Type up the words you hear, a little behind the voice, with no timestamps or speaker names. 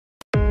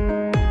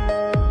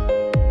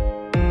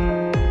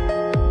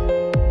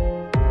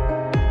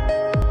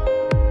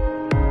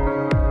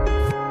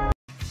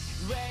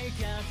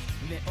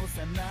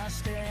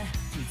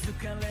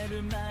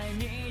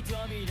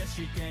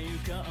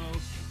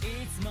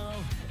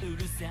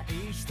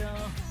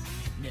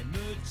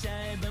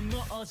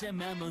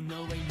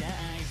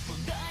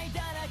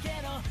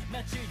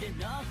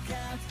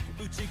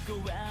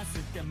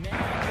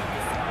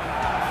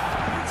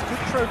It's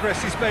good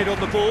progress he's made on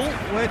the ball.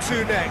 Where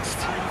to next?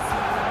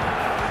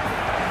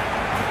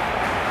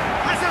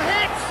 Has a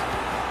hit!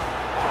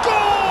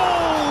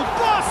 Goal!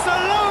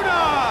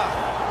 Barcelona!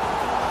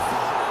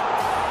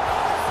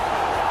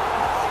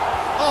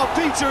 Oh,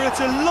 Peter, it's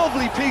a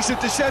lovely piece of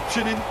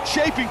deception in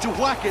shaping to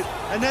whack it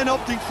and then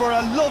opting for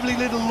a lovely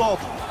little lob.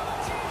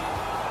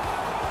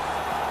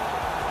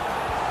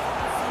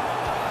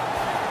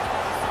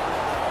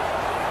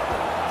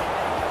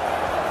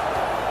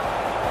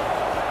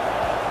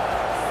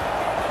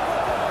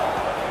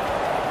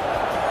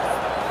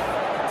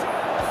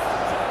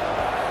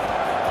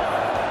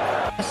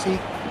 Messi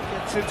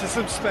gets into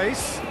some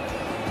space.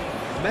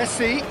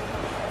 Messi,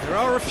 there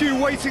are a few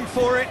waiting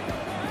for it.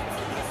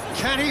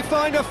 Can he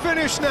find a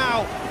finish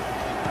now?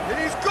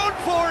 He's gone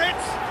for it!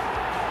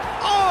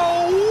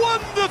 Oh,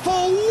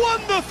 wonderful,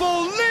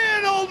 wonderful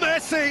Lionel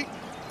Messi!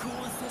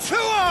 2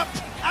 up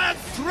and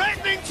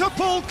threatening to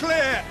pull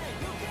clear.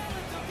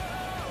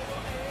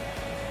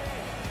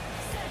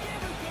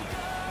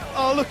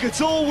 Oh, look,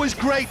 it's always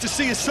great to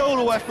see a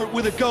solo effort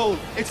with a goal.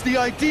 It's the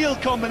ideal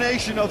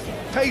combination of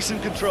pace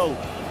and control.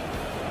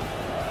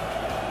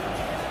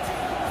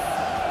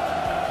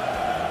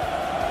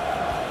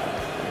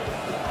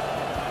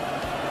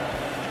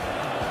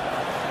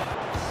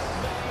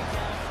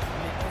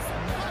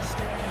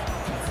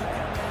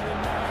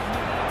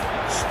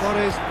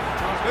 Suarez,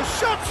 the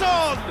shot's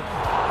on!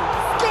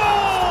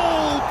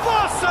 Goal!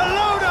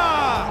 Barcelona!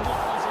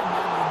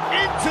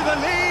 Into the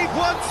lead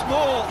once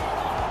more.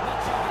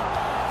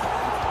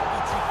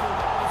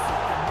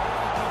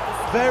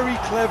 Very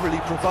cleverly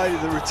provided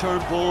the return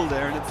ball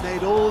there, and it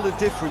made all the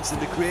difference in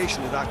the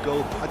creation of that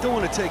goal. I don't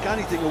want to take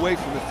anything away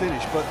from the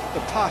finish, but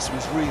the pass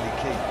was really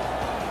key.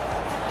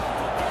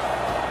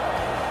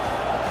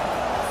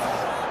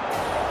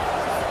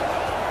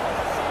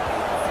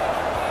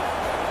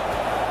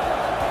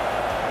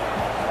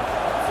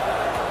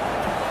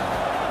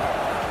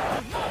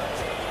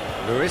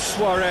 Luis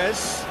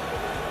Suarez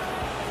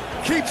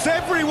keeps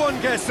everyone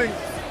guessing.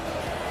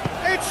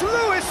 It's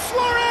Luis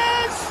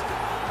Suarez!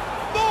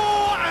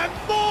 More and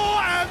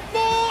more and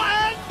more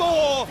and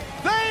more!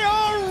 They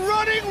are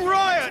running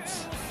riot!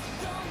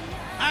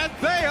 And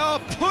they are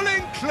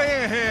pulling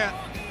clear here.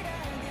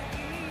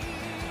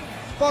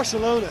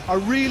 Barcelona are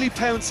really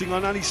pouncing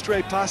on any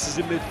stray passes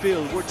in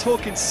midfield. We're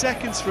talking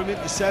seconds from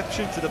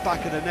interception to the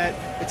back of the net.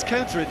 It's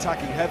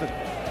counter-attacking heaven.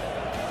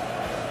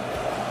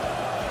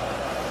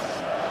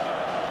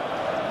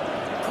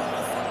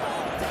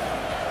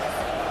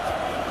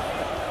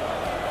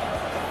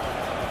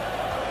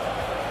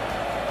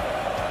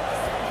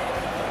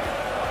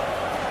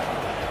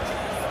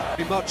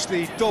 Much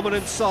the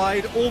dominant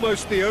side,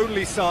 almost the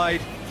only side.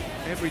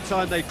 Every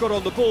time they got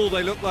on the ball,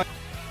 they looked like